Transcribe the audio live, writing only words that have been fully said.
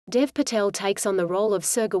Dev Patel takes on the role of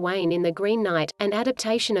Sir Gawain in The Green Knight, an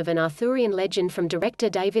adaptation of an Arthurian legend from director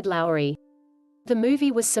David Lowery. The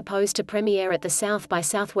movie was supposed to premiere at the South by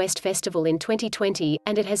Southwest Festival in 2020,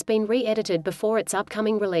 and it has been re-edited before its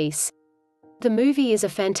upcoming release. The movie is a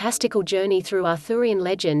fantastical journey through Arthurian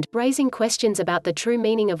legend, raising questions about the true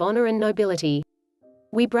meaning of honor and nobility.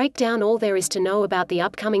 We break down all there is to know about the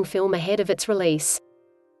upcoming film ahead of its release.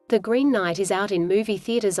 The Green Knight is out in movie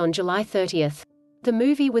theaters on July 30th. The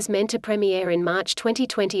movie was meant to premiere in March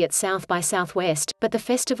 2020 at South by Southwest, but the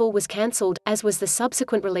festival was cancelled, as was the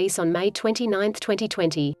subsequent release on May 29,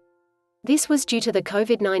 2020. This was due to the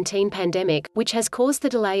COVID-19 pandemic, which has caused the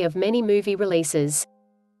delay of many movie releases.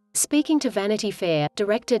 Speaking to Vanity Fair,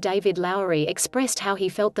 director David Lowery expressed how he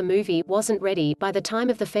felt the movie wasn't ready by the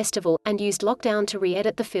time of the festival, and used lockdown to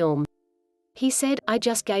re-edit the film. He said, "I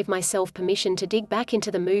just gave myself permission to dig back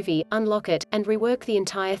into the movie, unlock it, and rework the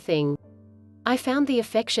entire thing. I found the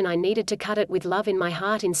affection I needed to cut it with love in my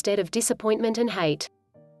heart instead of disappointment and hate.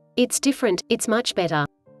 It's different, it's much better."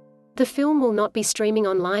 The film will not be streaming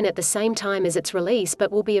online at the same time as its release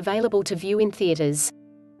but will be available to view in theaters.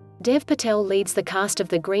 Dev Patel leads the cast of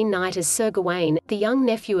The Green Knight as Sir Gawain, the young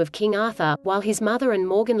nephew of King Arthur, while his mother and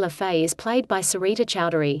Morgan Le Fay is played by Sarita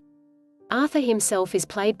Choudhury. Arthur himself is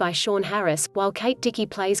played by Sean Harris, while Kate Dickie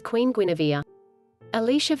plays Queen Guinevere.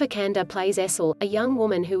 Alicia Vikander plays Esel, a young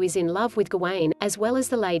woman who is in love with Gawain, as well as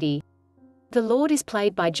the lady. The Lord is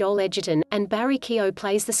played by Joel Edgerton, and Barry Keough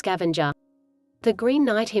plays the scavenger. The Green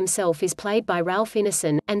Knight himself is played by Ralph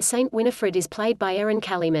Ineson, and Saint Winifred is played by Erin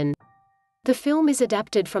Kellyman. The film is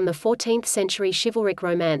adapted from the 14th-century chivalric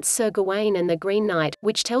romance Sir Gawain and the Green Knight,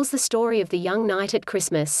 which tells the story of the young knight at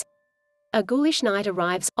Christmas. A ghoulish knight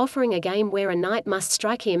arrives, offering a game where a knight must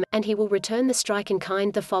strike him, and he will return the strike in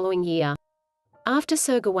kind the following year. After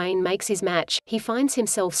Sir Gawain makes his match, he finds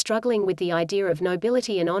himself struggling with the idea of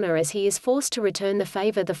nobility and honor as he is forced to return the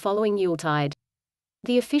favor the following Yuletide.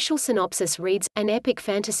 The official synopsis reads, an epic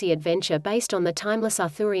fantasy adventure based on the timeless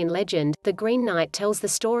Arthurian legend. The Green Knight tells the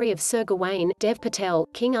story of Sir Gawain, Dev Patel,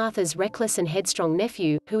 King Arthur's reckless and headstrong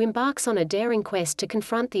nephew, who embarks on a daring quest to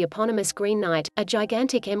confront the eponymous Green Knight, a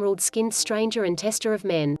gigantic emerald-skinned stranger and tester of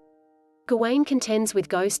men. Gawain contends with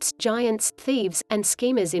ghosts, giants, thieves, and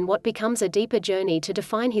schemers in what becomes a deeper journey to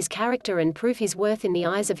define his character and prove his worth in the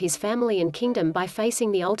eyes of his family and kingdom by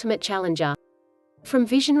facing the ultimate challenger. From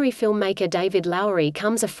visionary filmmaker David Lowery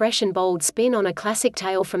comes a fresh and bold spin on a classic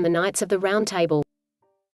tale from the Knights of the Round Table.